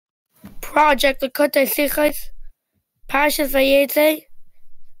Project Lakotei Sichos, Parshas Vayetze,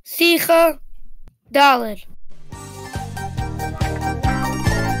 Sicha Daled.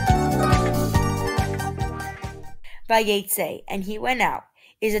 Vayetze, and he went out,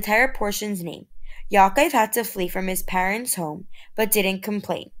 is the entire portion's name. Yaakov had to flee from his parents' home, but didn't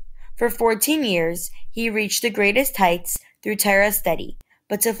complain. For 14 years, he reached the greatest heights through Torah study.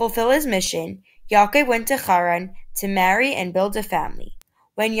 But to fulfill his mission, Yaakov went to Haran to marry and build a family.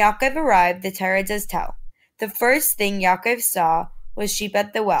 When Yaakov arrived, the Torah does tell, the first thing Yaakov saw was sheep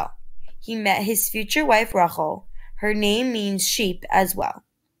at the well. He met his future wife Rachel. Her name means sheep as well.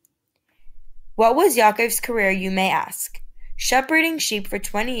 What was Yaakov's career, you may ask? Shepherding sheep for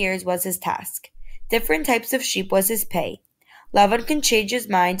 20 years was his task. Different types of sheep was his pay. Lavan can change his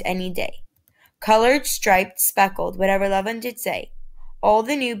mind any day. Colored, striped, speckled, whatever Lavan did say. All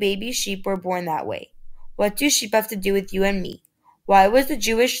the new baby sheep were born that way. What do sheep have to do with you and me? Why was the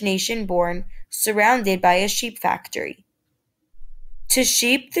Jewish nation born surrounded by a sheep factory? To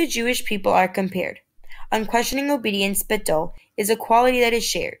sheep, the Jewish people are compared. Unquestioning obedience, bittul, is a quality that is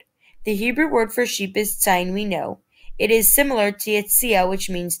shared. The Hebrew word for sheep is tzayin, we know. It is similar to yetzia, which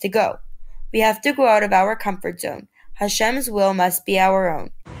means to go. We have to go out of our comfort zone. Hashem's will must be our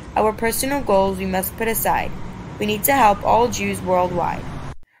own. Our personal goals we must put aside. We need to help all Jews worldwide.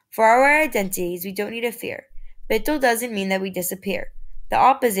 For our identities, we don't need to fear. Bittul doesn't mean that we disappear. The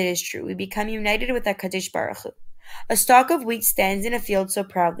opposite is true. We become united with HaKadosh Baruch Hu. A stalk of wheat stands in a field so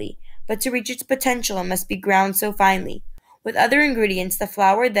proudly, but to reach its potential it must be ground so finely. With other ingredients, the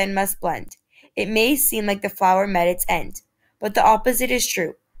flour then must blend. It may seem like the flour met its end, but the opposite is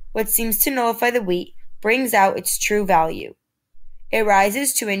true. What seems to nullify the wheat brings out its true value. It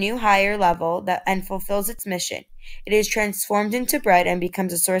rises to a new higher level and fulfills its mission. It is transformed into bread and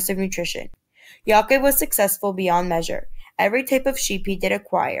becomes a source of nutrition. Yaakov was successful beyond measure. Every type of sheep he did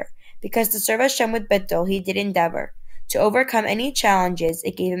acquire. Because to serve Hashem with bittul, he did endeavor. To overcome any challenges,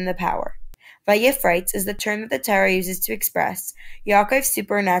 it gave him the power. Vayifrites is the term that the Torah uses to express Yaakov's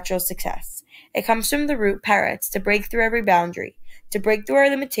supernatural success. It comes from the root paretz, to break through every boundary. To break through our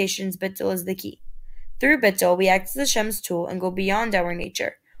limitations, bittul is the key. Through bittul, we act as Hashem's tool and go beyond our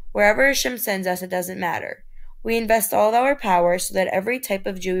nature. Wherever Hashem sends us, it doesn't matter. We invest all of our power so that every type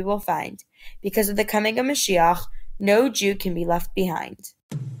of Jew we will find. Because of the coming of Mashiach, no Jew can be left behind.